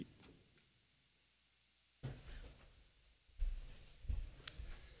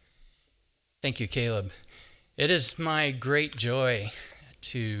Thank you, Caleb. It is my great joy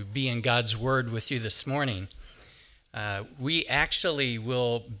to be in God's Word with you this morning. We actually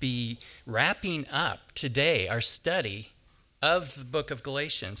will be wrapping up today our study of the book of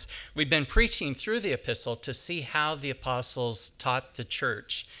Galatians. We've been preaching through the epistle to see how the apostles taught the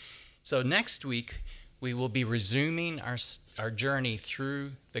church. So next week, we will be resuming our journey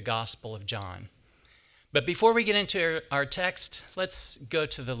through the Gospel of John. But before we get into our text, let's go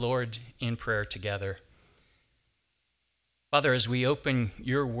to the Lord in prayer together. Father, as we open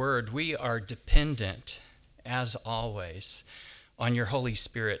your word, we are dependent, as always, on your Holy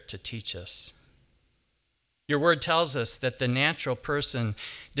Spirit to teach us. Your word tells us that the natural person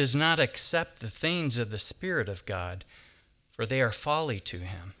does not accept the things of the Spirit of God, for they are folly to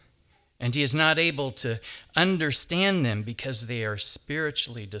him, and he is not able to understand them because they are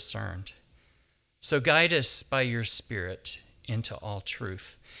spiritually discerned. So guide us by your Spirit into all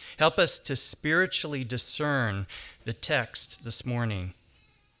truth. Help us to spiritually discern the text this morning.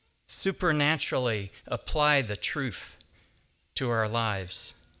 Supernaturally apply the truth to our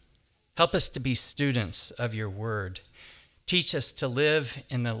lives. Help us to be students of your word. Teach us to live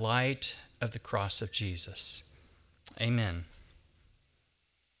in the light of the cross of Jesus. Amen.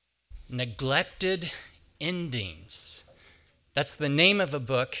 Neglected endings. That's the name of a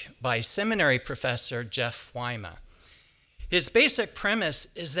book by seminary professor Jeff Wyma. His basic premise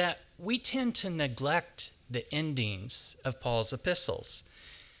is that we tend to neglect the endings of Paul's epistles.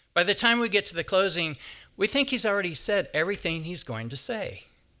 By the time we get to the closing, we think he's already said everything he's going to say.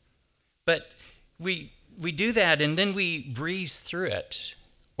 But we do that and then we breeze through it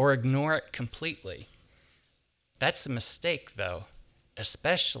or ignore it completely. That's a mistake, though,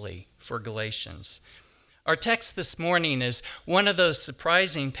 especially for Galatians. Our text this morning is one of those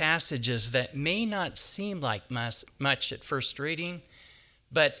surprising passages that may not seem like much at first reading,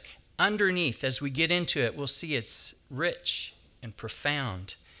 but underneath, as we get into it, we'll see it's rich and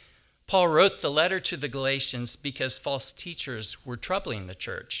profound. Paul wrote the letter to the Galatians because false teachers were troubling the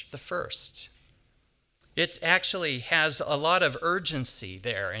church, the first. It actually has a lot of urgency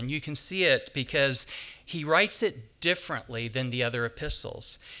there, and you can see it because he writes it differently than the other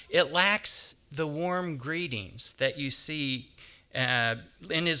epistles. It lacks the warm greetings that you see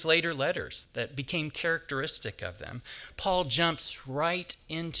in his later letters that became characteristic of them. Paul jumps right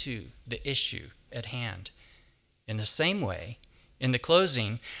into the issue at hand. In the same way, in the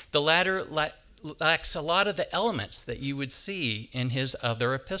closing, the latter lacks a lot of the elements that you would see in his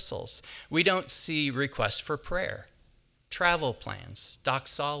other epistles. We don't see requests for prayer, travel plans,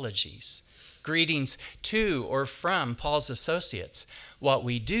 doxologies, greetings to or from Paul's associates. What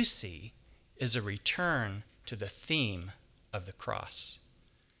we do see is a return to the theme of the cross.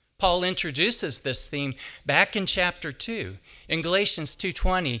 Paul introduces this theme back in chapter 2. In Galatians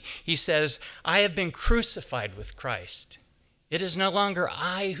 2:20, he says, "I have been crucified with Christ. It is no longer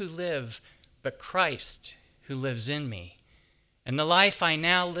I who live, but Christ who lives in me. And the life I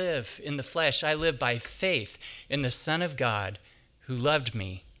now live in the flesh, I live by faith in the Son of God who loved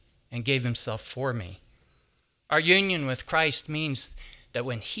me and gave himself for me." Our union with Christ means that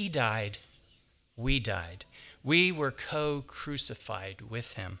when he died, we died. We were co-crucified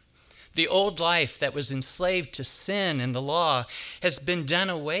with him. The old life that was enslaved to sin and the law has been done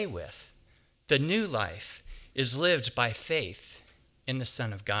away with. The new life is lived by faith in the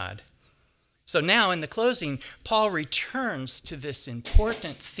Son of God. So now in the closing, Paul returns to this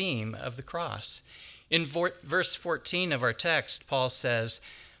important theme of the cross. In verse 14 of our text, Paul says,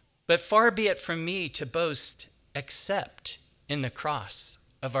 "But far be it from me to boast except in the cross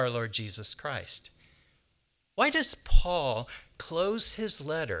of our Lord Jesus Christ." Why does Paul close his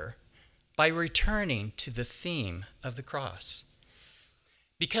letter by returning to the theme of the cross?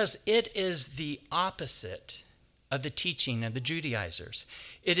 Because it is the opposite of the teaching of the Judaizers.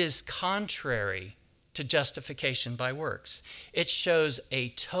 It is contrary to justification by works. It shows a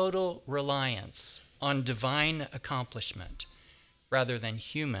total reliance on divine accomplishment rather than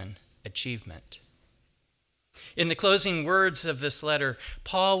human achievement. In the closing words of this letter,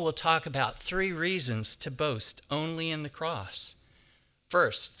 Paul will talk about 3 reasons to boast only in the cross.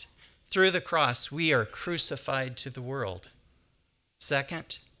 First, through the cross, we are crucified to the world.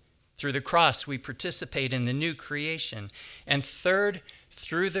 Second, through the cross, we participate in the new creation. And third,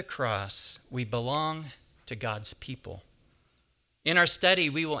 through the cross, we belong to God's people. In our study,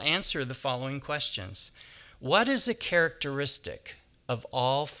 we will answer the following questions. What is a characteristic of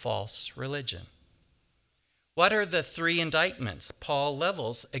all false religion? What are the 3 indictments Paul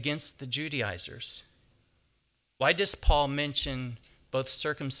levels against the Judaizers? Why does Paul mention both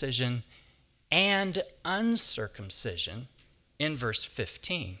circumcision and uncircumcision in verse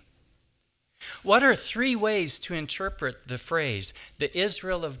 15? What are three ways to interpret the phrase, the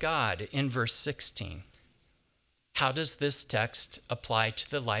Israel of God, in verse 16? How does this text apply to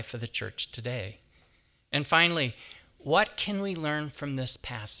the life of the church today? And finally, what can we learn from this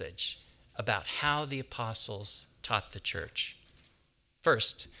passage about how the apostles taught the church?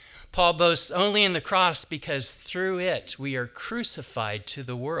 First, Paul boasts only in the cross because through it we are crucified to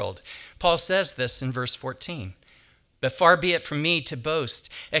the world. Paul says this in verse 14. But far be it from me to boast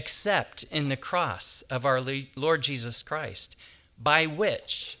except in the cross of our Lord Jesus Christ, by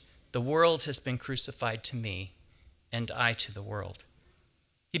which the world has been crucified to me and I to the world.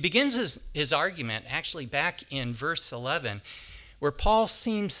 He begins his argument actually back in verse 11, where Paul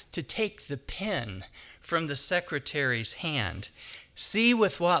seems to take the pen from the secretary's hand. See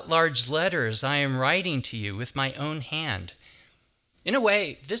with what large letters I am writing to you with my own hand. In a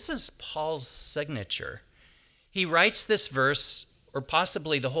way, this is Paul's signature. He writes this verse, or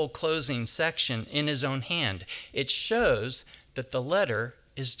possibly the whole closing section, in his own hand. It shows that the letter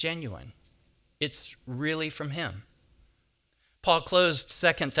is genuine. It's really from him. Paul closed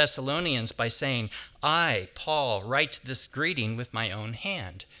 2 Thessalonians by saying, I, Paul, write this greeting with my own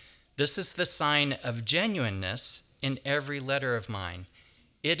hand. This is the sign of genuineness in every letter of mine.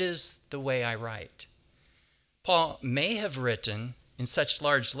 It is the way I write. Paul may have written in such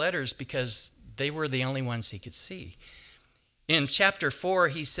large letters because they were the only ones he could see. In chapter 4,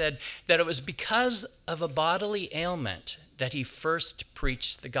 he said that it was because of a bodily ailment that he first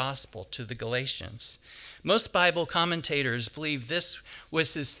preached the gospel to the Galatians. Most Bible commentators believe this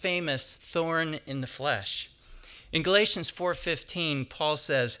was his famous thorn in the flesh. In Galatians 4:15, Paul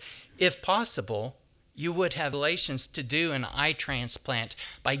says, if possible, you would have Galatians to do an eye transplant.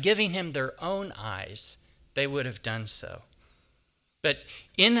 By giving him their own eyes, they would have done so. But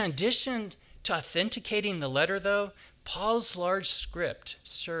in addition to authenticating the letter, though, Paul's large script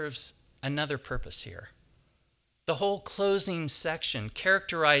serves another purpose here. The whole closing section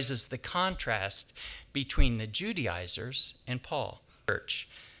characterizes the contrast between the Judaizers and Paul.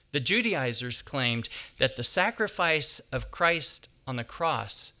 The Judaizers claimed that the sacrifice of Christ on the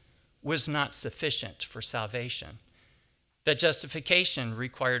cross was not sufficient for salvation, that justification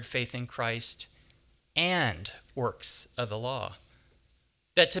required faith in Christ and works of the law,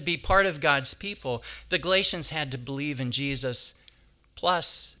 that to be part of God's people, the Galatians had to believe in Jesus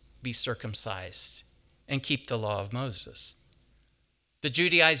plus be circumcised and keep the law of Moses. The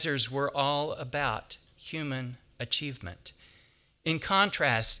Judaizers were all about human achievement. In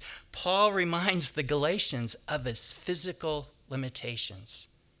contrast, Paul reminds the Galatians of his physical limitations,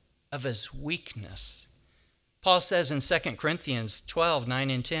 of his weakness. Paul says in 2 Corinthians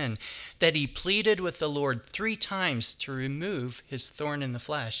 12:9-10, that he pleaded with the Lord 3 times to remove his thorn in the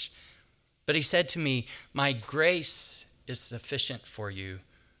flesh. But he said to me, my grace is sufficient for you,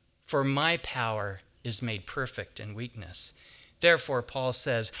 for my power is made perfect in weakness. Therefore, Paul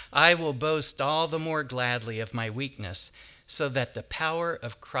says, I will boast all the more gladly of my weakness, so that the power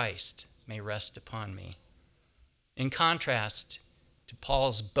of Christ may rest upon me. In contrast to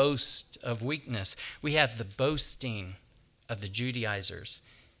Paul's boast of weakness, we have the boasting of the Judaizers.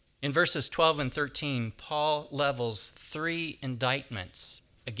 In verses 12 and 13, Paul levels 3 indictments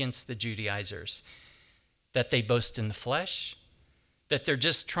against the Judaizers: that they boast in the flesh, that they're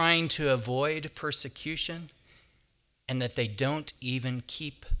just trying to avoid persecution, and that they don't even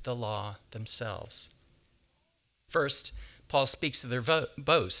keep the law themselves. First, Paul speaks of their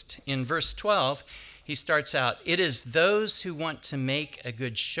boast. In verse 12, he starts out, it is those who want to make a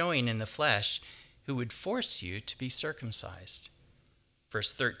good showing in the flesh who would force you to be circumcised.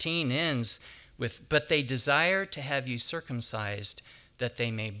 Verse 13 ends with, but they desire to have you circumcised that they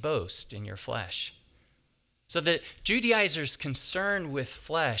may boast in your flesh. So the Judaizers' concern with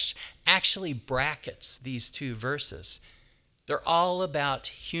flesh actually brackets these 2 verses. They're all about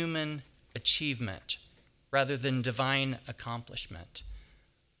human achievement rather than divine accomplishment.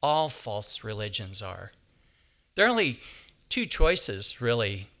 All false religions are. There are only 2 choices,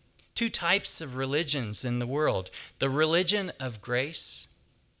 really, 2 types of religions in the world: the religion of grace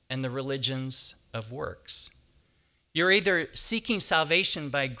and the religions of works. You're either seeking salvation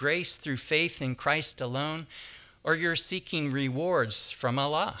by grace through faith in Christ alone, or you're seeking rewards from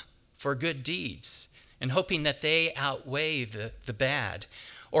Allah for good deeds and hoping that they outweigh the bad,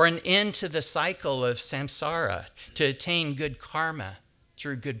 or an end to the cycle of samsara to attain good karma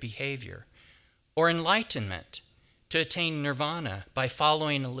through good behavior, or enlightenment to attain nirvana by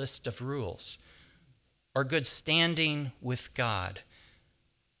following a list of rules, or good standing with God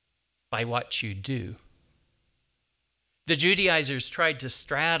by what you do. The Judaizers tried to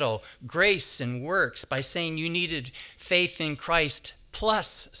straddle grace and works by saying you needed faith in Christ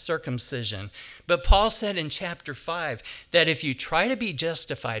plus circumcision. But Paul said in chapter 5 that if you try to be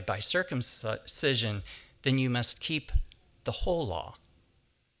justified by circumcision, then you must keep the whole law.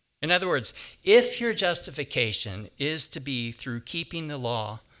 In other words, if your justification is to be through keeping the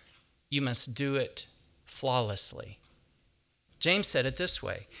law, you must do it flawlessly. James said it this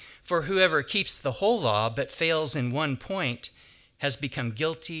way, "For whoever keeps the whole law but fails in one point has become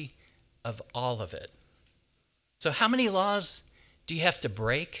guilty of all of it." So how many laws do you have to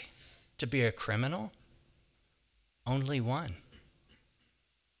break to be a criminal? Only one.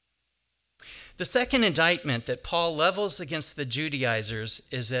 The second indictment that Paul levels against the Judaizers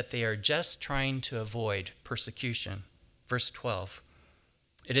is that they are just trying to avoid persecution. Verse 12.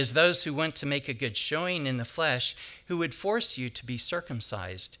 "It is those who want to make a good showing in the flesh who would force you to be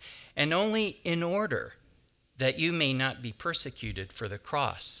circumcised, and only in order that you may not be persecuted for the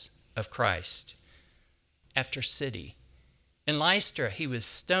cross of Christ." After city, in Lystra, he was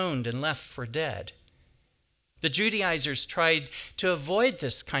stoned and left for dead. The Judaizers tried to avoid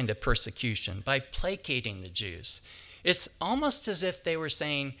this kind of persecution by placating the Jews. It's almost as if they were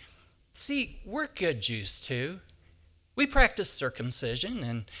saying, "See, we're good Jews too. We practice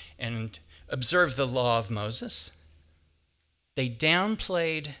circumcision and observe the law of Moses." They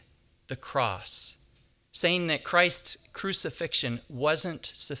downplayed the cross, saying that Christ's crucifixion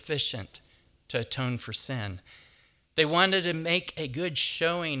wasn't sufficient to atone for sin. They wanted to make a good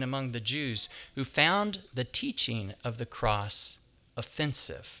showing among the Jews who found the teaching of the cross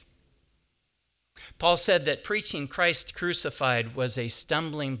offensive. Paul said that preaching Christ crucified was a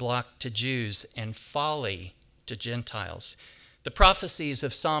stumbling block to Jews and folly to Gentiles. The prophecies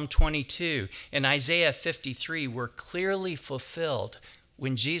of Psalm 22 and Isaiah 53 were clearly fulfilled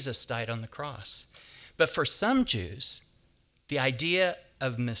when Jesus died on the cross. But for some Jews, the idea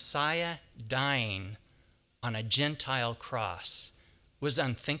of Messiah dying on a Gentile cross was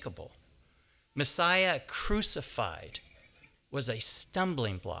unthinkable. Messiah crucified was a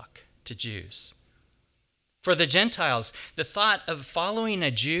stumbling block to Jews. For the Gentiles, the thought of following a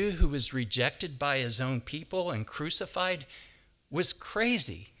Jew who was rejected by his own people and crucified was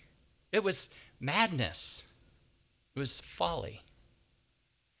crazy. It was madness. It was folly.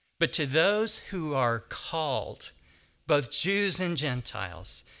 But to those who are called, both Jews and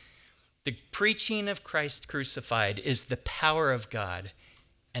Gentiles, the preaching of Christ crucified is the power of God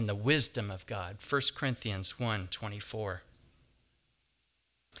and the wisdom of God. 1 Corinthians 1:24.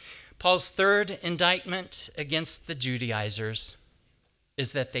 Paul's third indictment against the Judaizers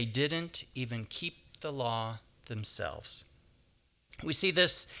is that they didn't even keep the law themselves. We see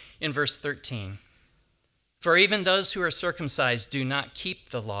this in verse 13. "For even those who are circumcised do not keep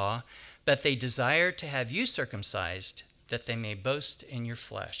the law, but they desire to have you circumcised, that they may boast in your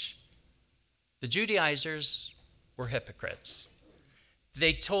flesh." The Judaizers were hypocrites.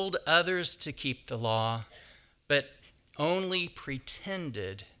 They told others to keep the law, but only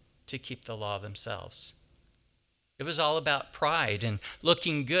pretended to keep the law themselves. It was all about pride and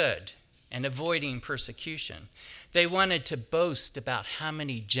looking good and avoiding persecution. They wanted to boast about how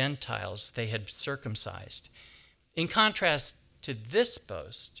many Gentiles they had circumcised. In contrast to this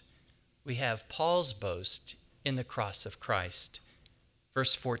boast, we have Paul's boast in the cross of Christ.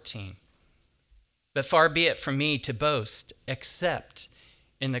 Verse 14. "But far be it from me to boast, except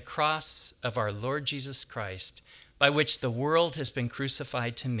in the cross of our Lord Jesus Christ, by which the world has been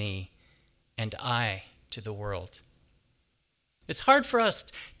crucified to me, and I to the world." It's hard for us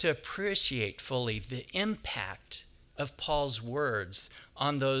to appreciate fully the impact of Paul's words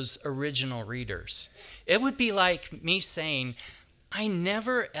on those original readers. It would be like me saying, "I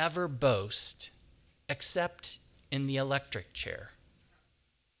never ever boast except in the electric chair."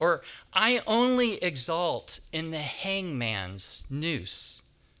 Or, "I only exalt in the hangman's noose."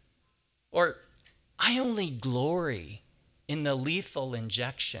 Or, "I only glory in the lethal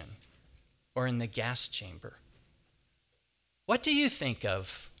injection or in the gas chamber." What do you think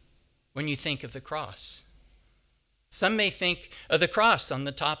of when you think of the cross? Some may think of the cross on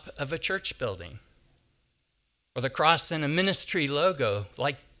the top of a church building, or the cross in a ministry logo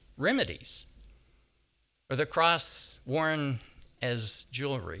like Remedies, or the cross worn as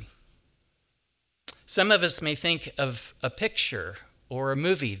jewelry. Some of us may think of a picture or a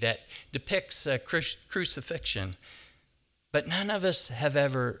movie that depicts a crucifixion, but none of us have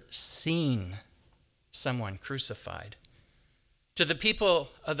ever seen someone crucified. To the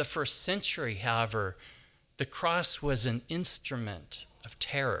people of the first century, however, the cross was an instrument of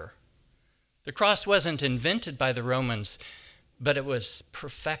terror. The cross wasn't invented by the Romans, but it was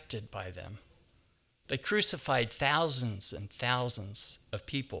perfected by them. They crucified thousands and thousands of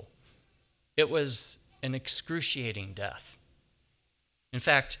people. It was an excruciating death. In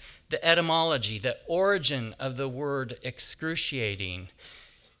fact, the etymology, the origin of the word excruciating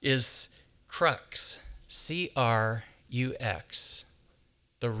is crux, C-R-U-X,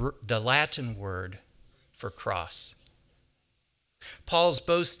 the Latin word for cross. Paul's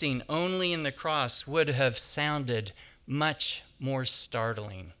boasting only in the cross would have sounded much more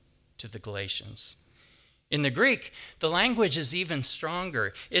startling to the Galatians. In the Greek, the language is even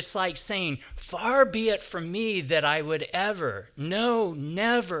stronger. It's like saying, far be it from me that I would ever, no,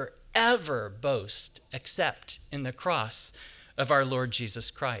 never, ever boast except in the cross of our Lord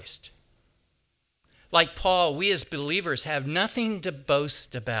Jesus Christ. Like Paul, we as believers have nothing to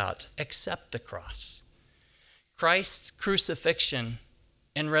boast about except the cross. Christ's crucifixion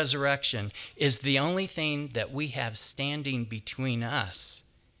and resurrection is the only thing that we have standing between us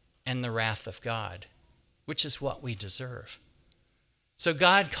and the wrath of God, which is what we deserve. So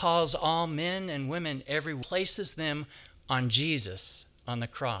God calls all men and women everywhere, places them on Jesus on the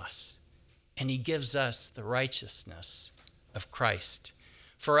cross, and he gives us the righteousness of Christ.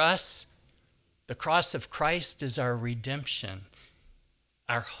 For us, the cross of Christ is our redemption,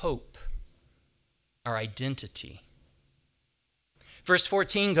 our hope, our identity. Verse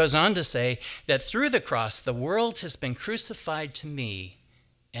 14 goes on to say that through the cross, the world has been crucified to me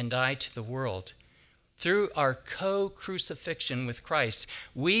and I to the world. Through our co-crucifixion with Christ,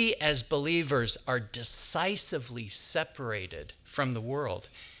 we as believers are decisively separated from the world.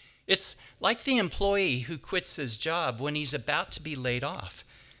 It's like the employee who quits his job when he's about to be laid off.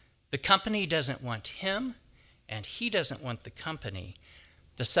 The company doesn't want him, and he doesn't want the company.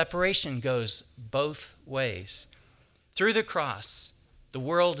 The separation goes both ways. Through the cross, the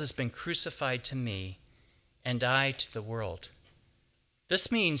world has been crucified to me, and I to the world.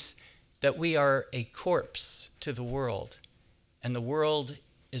 This means that we are a corpse to the world, and the world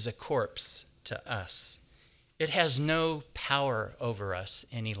is a corpse to us. It has no power over us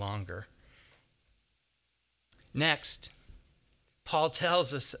any longer. Next, Paul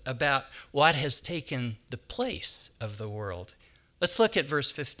tells us about what has taken the place of the world. Let's look at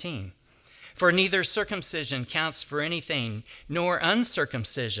verse 15. For neither circumcision counts for anything, nor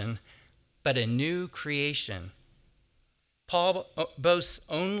uncircumcision, but a new creation. Paul boasts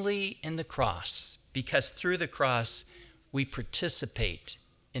only in the cross, because through the cross we participate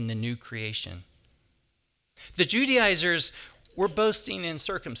in the new creation. The Judaizers were boasting in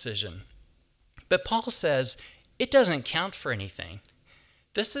circumcision, but Paul says it doesn't count for anything.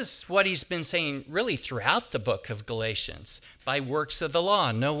 This is what he's been saying really throughout the book of Galatians. By works of the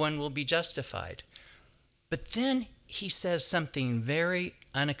law, no one will be justified. But then he says something very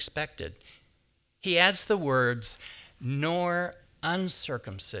unexpected. He adds the words, nor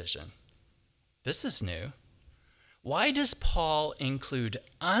uncircumcision. This is new. Why does Paul include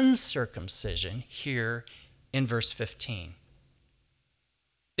uncircumcision here in verse 15?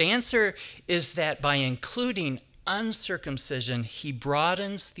 The answer is that by including uncircumcision, he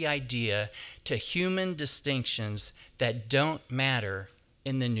broadens the idea to human distinctions that don't matter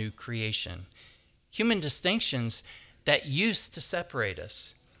in the new creation. Human distinctions that used to separate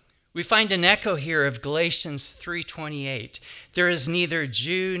us. We find an echo here of Galatians 3:28. There is neither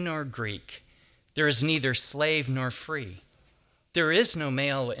Jew nor Greek. There is neither slave nor free. There is no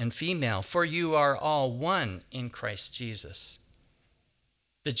male and female, for you are all one in Christ Jesus.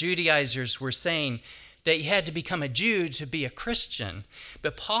 The Judaizers were saying that you had to become a Jew to be a Christian.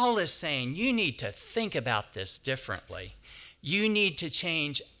 But Paul is saying you need to think about this differently. You need to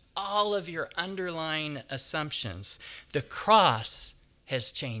change all of your underlying assumptions. The cross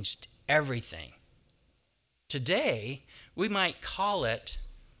has changed everything. Today, we might call it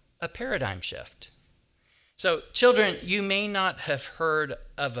a paradigm shift. So, children, you may not have heard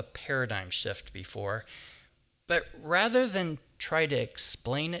of a paradigm shift before, but rather than try to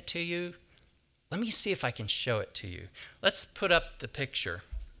explain it to you, let me see if I can show it to you. Let's put up the picture.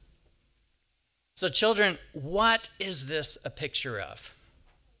 So, children, what is this a picture of?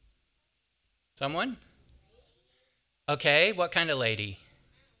 Someone? Okay, what kind of lady?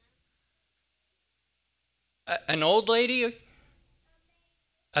 An old lady?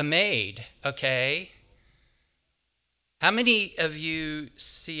 A maid, okay. How many of you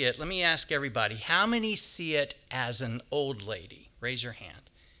see it? Let me ask everybody. How many see it as an old lady? Raise your hand.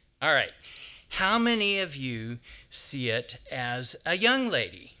 All right. How many of you see it as a young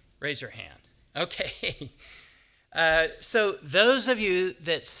lady? Raise your hand. Okay. So those of you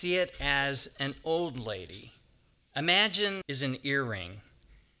that see it as an old lady, imagine is an earring.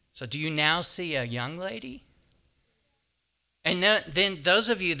 So do you now see a young lady? And then those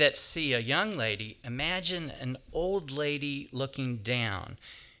of you that see a young lady, imagine an old lady looking down.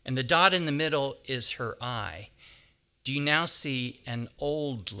 And the dot in the middle is her eye. do you now see an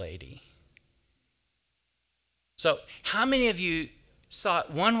old lady? So how many of you saw it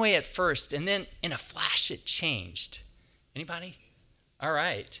one way at first and then in a flash it changed? Anybody? All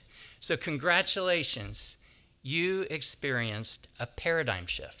right. So congratulations. You experienced a paradigm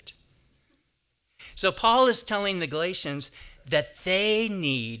shift. So Paul is telling the Galatians that they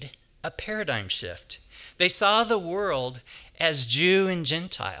need a paradigm shift. They saw the world as Jew and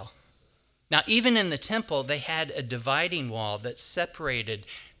Gentile. Now, even in the temple, they had a dividing wall that separated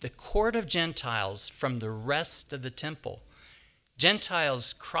the court of Gentiles from the rest of the temple.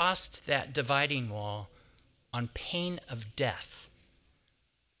 Gentiles crossed that dividing wall on pain of death.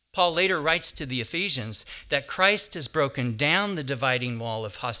 Paul later writes to the Ephesians that Christ has broken down the dividing wall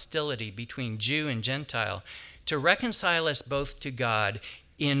of hostility between Jew and Gentile to reconcile us both to God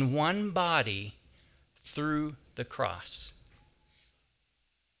in one body through the cross.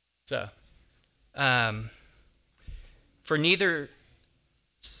 So, for neither,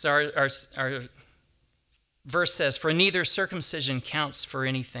 our verse says, for neither circumcision counts for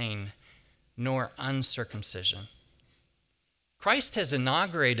anything, nor uncircumcision. Christ has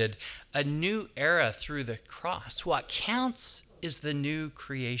inaugurated a new era through the cross. What counts is the new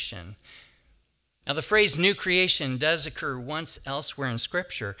creation. Now, the phrase new creation does occur once elsewhere in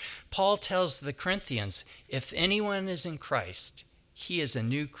Scripture. Paul tells the Corinthians, if anyone is in Christ, he is a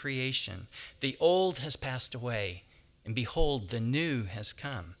new creation. The old has passed away, and behold, the new has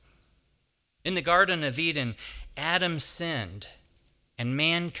come. In the Garden of Eden, Adam sinned, and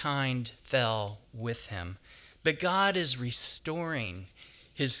mankind fell with him. But God is restoring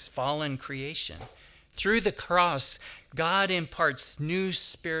his fallen creation. Through the cross, God imparts new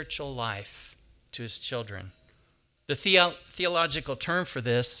spiritual life to his children. The theological term for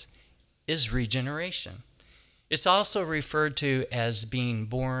this is regeneration. It's also referred to as being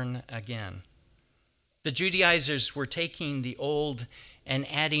born again. The Judaizers were taking the old and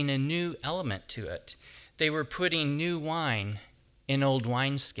adding a new element to it. They were putting new wine in old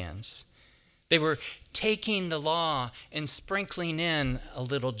wineskins. They were taking the law and sprinkling in a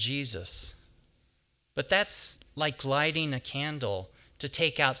little Jesus. But that's like lighting a candle to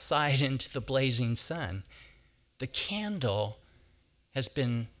take outside into the blazing sun. The candle has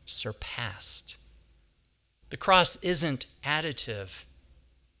been surpassed. The cross isn't additive,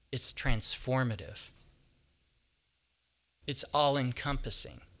 it's transformative. It's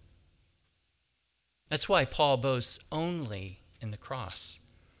all-encompassing. That's why Paul boasts only in the cross.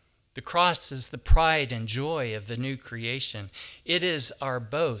 The cross is the pride and joy of the new creation. It is our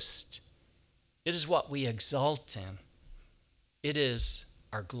boast. It is what we exult in. It is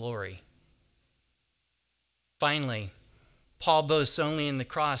our glory. Finally, Paul boasts only in the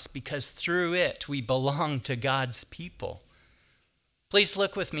cross because through it we belong to God's people. Please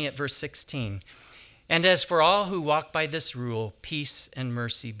look with me at verse 16. And as for all who walk by this rule, peace and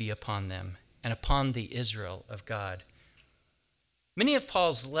mercy be upon them and upon the Israel of God. Many of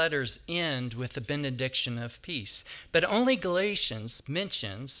Paul's letters end with the benediction of peace, but only Galatians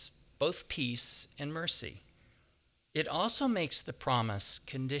mentions both peace and mercy. It also makes the promise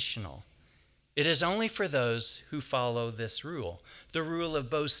conditional. It is only for those who follow this rule, the rule of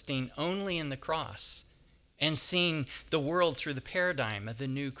boasting only in the cross and seeing the world through the paradigm of the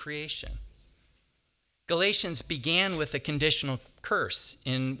new creation. Galatians began with a conditional curse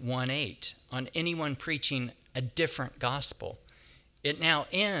in 1:8 on anyone preaching a different gospel. It now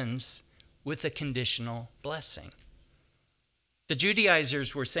ends with a conditional blessing. The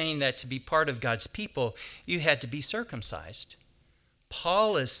Judaizers were saying that to be part of God's people, you had to be circumcised.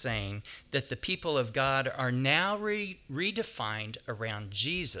 Paul is saying that the people of God are now redefined around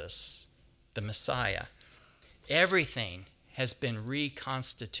Jesus, the Messiah. Everything has been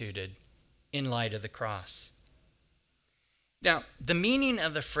reconstituted in light of the cross. Now, the meaning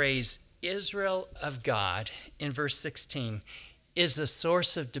of the phrase Israel of God in verse 16 is the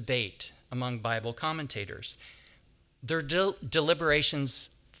source of debate among Bible commentators. Their deliberations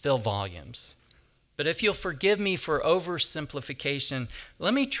fill volumes. But if you'll forgive me for oversimplification,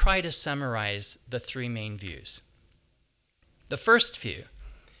 let me try to summarize the three main views. The first view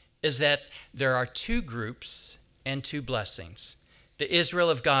is that there are two groups and two blessings. The Israel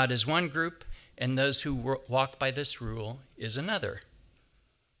of God is one group, and those who walk by this rule is another.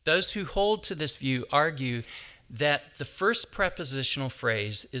 Those who hold to this view argue that the first prepositional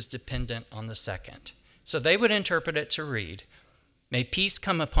phrase is dependent on the second. So they would interpret it to read, may peace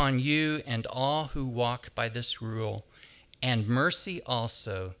come upon you and all who walk by this rule, and mercy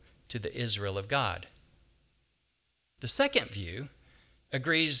also to the Israel of God. The second view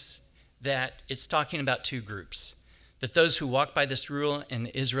agrees that it's talking about two groups. that those who walk by this rule and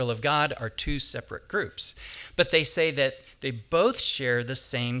the Israel of God are two separate groups. But they say that they both share the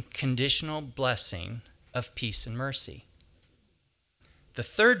same conditional blessing of peace and mercy. The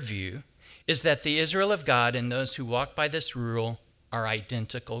third view is that the Israel of God and those who walk by this rule are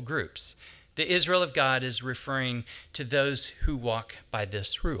identical groups. The Israel of God is referring to those who walk by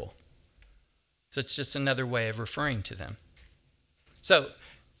this rule. So it's just another way of referring to them. So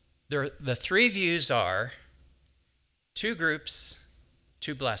the three views are two groups,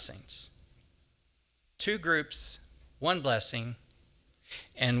 two blessings. Two groups, one blessing,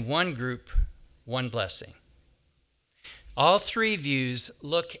 and one group, one blessing. All three views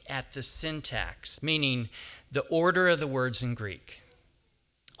look at the syntax, meaning the order of the words in Greek.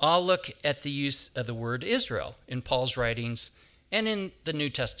 All look at the use of the word Israel in Paul's writings and in the New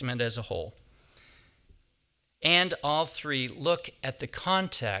Testament as a whole. And all three look at the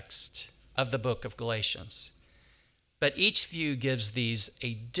context of the book of Galatians. But each view gives these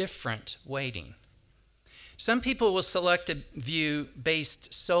a different weighting. Some people will select a view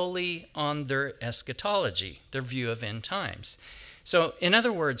based solely on their eschatology, their view of end times. So, in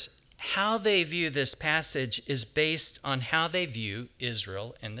other words, how they view this passage is based on how they view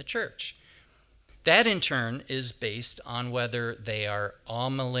Israel and the church. That, in turn, is based on whether they are all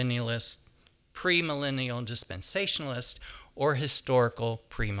millennialist, premillennial dispensationalist, or historical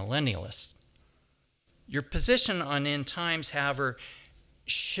premillennialist. Your position on end times, however,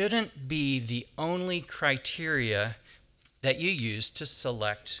 shouldn't be the only criteria that you use to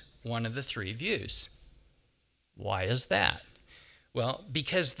select one of the three views. Why is that? Well,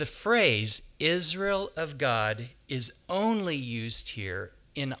 because the phrase Israel of God is only used here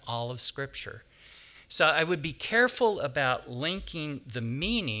in all of Scripture. So I would be careful about linking the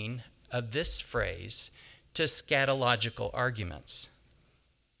meaning of this phrase to scatological arguments.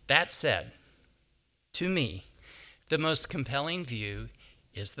 That said, to me, the most compelling view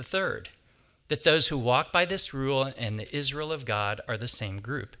is the third, that those who walk by this rule and the Israel of God are the same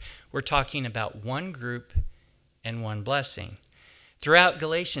group. We're talking about one group and one blessing. Throughout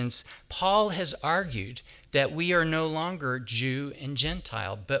Galatians, Paul has argued that we are no longer Jew and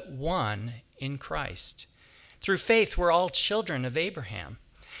Gentile, but one in Christ. Through faith, we're all children of Abraham.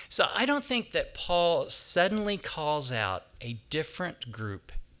 So I don't think that Paul suddenly calls out a different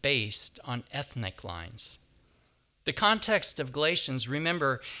group based on ethnic lines. The context of Galatians,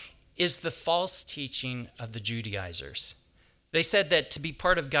 remember, is the false teaching of the Judaizers. They said that to be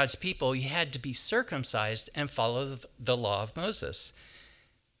part of God's people, you had to be circumcised and follow the law of Moses.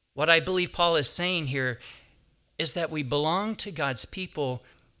 What I believe Paul is saying here is that we belong to God's people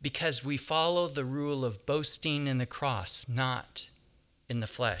because we follow the rule of boasting in the cross, not in the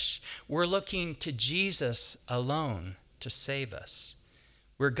flesh. We're looking to Jesus alone to save us.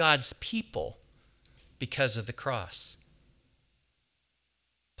 We're God's people because of the cross.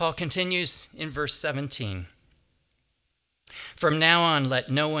 Paul continues in verse 17. From now on,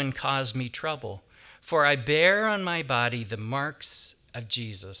 let no one cause me trouble, for I bear on my body the marks of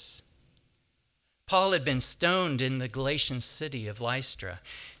Jesus. Paul had been stoned in the Galatian city of Lystra.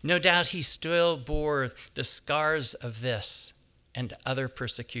 No doubt he still bore the scars of this and other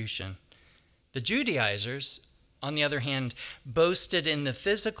persecution. The Judaizers, on the other hand, boasted in the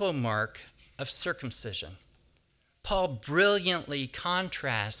physical mark of circumcision. Paul brilliantly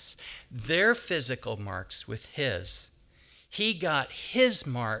contrasts their physical marks with his. He got his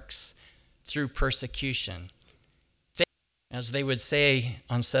marks through persecution. As they would say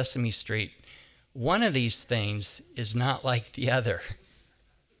on Sesame Street, one of these things is not like the other.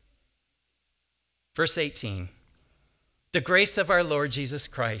 Verse 18, the grace of our Lord Jesus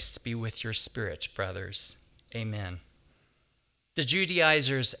Christ be with your spirit, brothers. Amen. The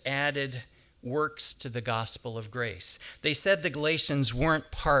Judaizers added works to the gospel of grace. They said the Galatians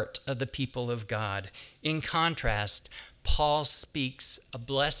weren't part of the people of God. In contrast, Paul speaks a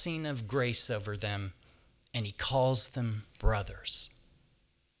blessing of grace over them, and he calls them brothers.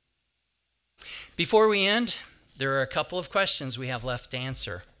 Before we end, there are a couple of questions we have left to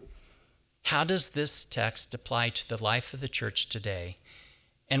answer. How does this text apply to the life of the church today?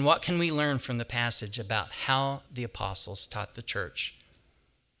 And what can we learn from the passage about how the apostles taught the church?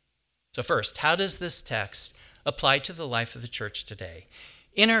 So first, how does this text apply to the life of the church today?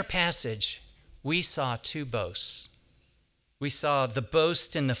 In our passage, we saw two boasts. We saw the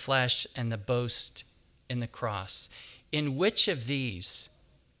boast in the flesh and the boast in the cross. In which of these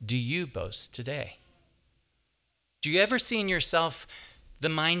do you boast today? Do you ever see in yourself the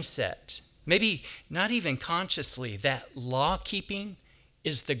mindset, maybe not even consciously, that law-keeping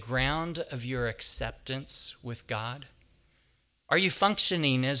is the ground of your acceptance with God? Are you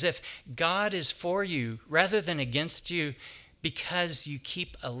functioning as if God is for you rather than against you because you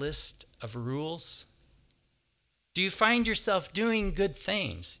keep a list of rules? Do you find yourself doing good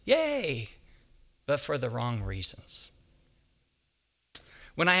things? Yay! But for the wrong reasons.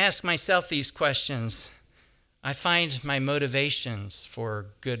 When I ask myself these questions, I find my motivations for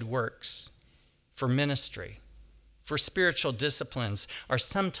good works, for ministry, for spiritual disciplines are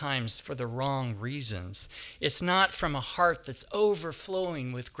sometimes for the wrong reasons. It's not from a heart that's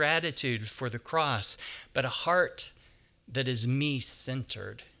overflowing with gratitude for the cross, but a heart that is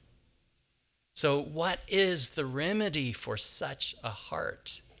me-centered. So what is the remedy for such a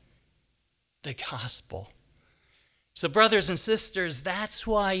heart? The gospel. So brothers and sisters, that's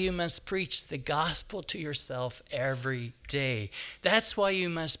why you must preach the gospel to yourself every day. That's why you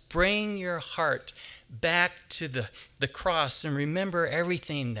must bring your heart back to the cross and remember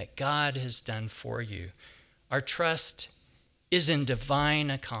everything that God has done for you. Our trust is in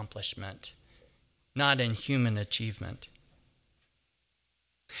divine accomplishment, not in human achievement.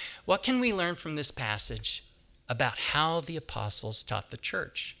 What can we learn from this passage about how the apostles taught the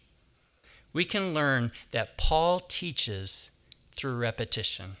church? We can learn that Paul teaches through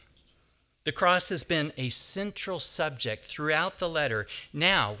repetition. The cross has been a central subject throughout the letter.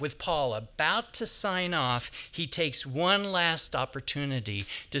 Now, with Paul about to sign off, he takes one last opportunity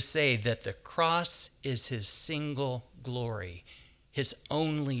to say that the cross is his single glory, his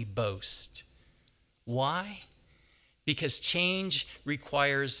only boast. Why? Because change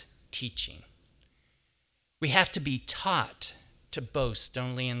requires teaching. We have to be taught to boast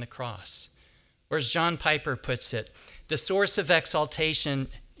only in the cross. Or as John Piper puts it, the source of exaltation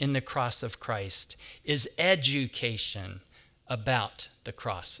in the cross of Christ is education about the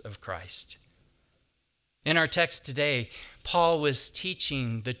cross of Christ. In our text today, Paul was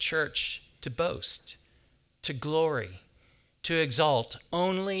teaching the church to boast, to glory, to exalt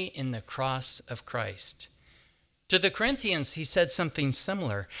only in the cross of Christ. To the Corinthians, he said something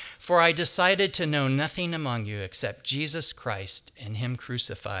similar. For I decided to know nothing among you except Jesus Christ and him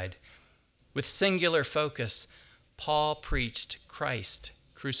crucified. With singular focus, Paul preached Christ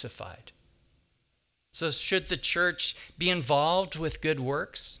crucified. So should the church be involved with good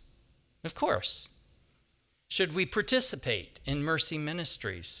works? Of course. Should we participate in mercy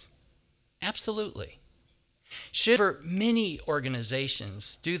ministries? Absolutely. Should many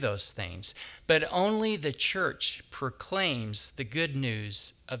organizations do those things, but only the church proclaims the good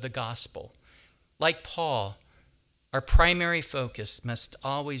news of the gospel. Like Paul, our primary focus must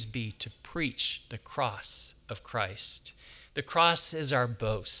always be to preach the cross of Christ. The cross is our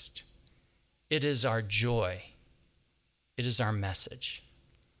boast. It is our joy. It is our message.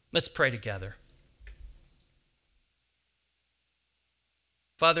 Let's pray together.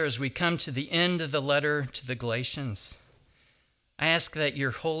 Father, as we come to the end of the letter to the Galatians, I ask that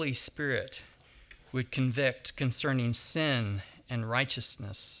your Holy Spirit would convict concerning sin and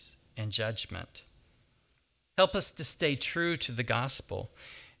righteousness and judgment. Help us to stay true to the gospel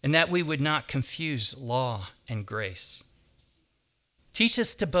and that we would not confuse law and grace. Teach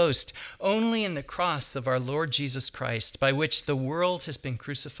us to boast only in the cross of our Lord Jesus Christ, by which the world has been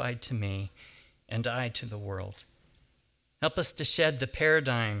crucified to me and I to the world. Help us to shed the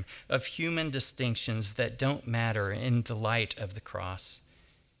paradigm of human distinctions that don't matter in the light of the cross.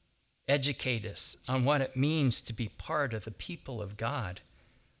 Educate us on what it means to be part of the people of God.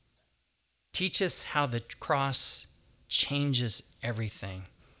 Teach us how the cross changes everything.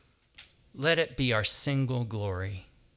 Let it be our single glory.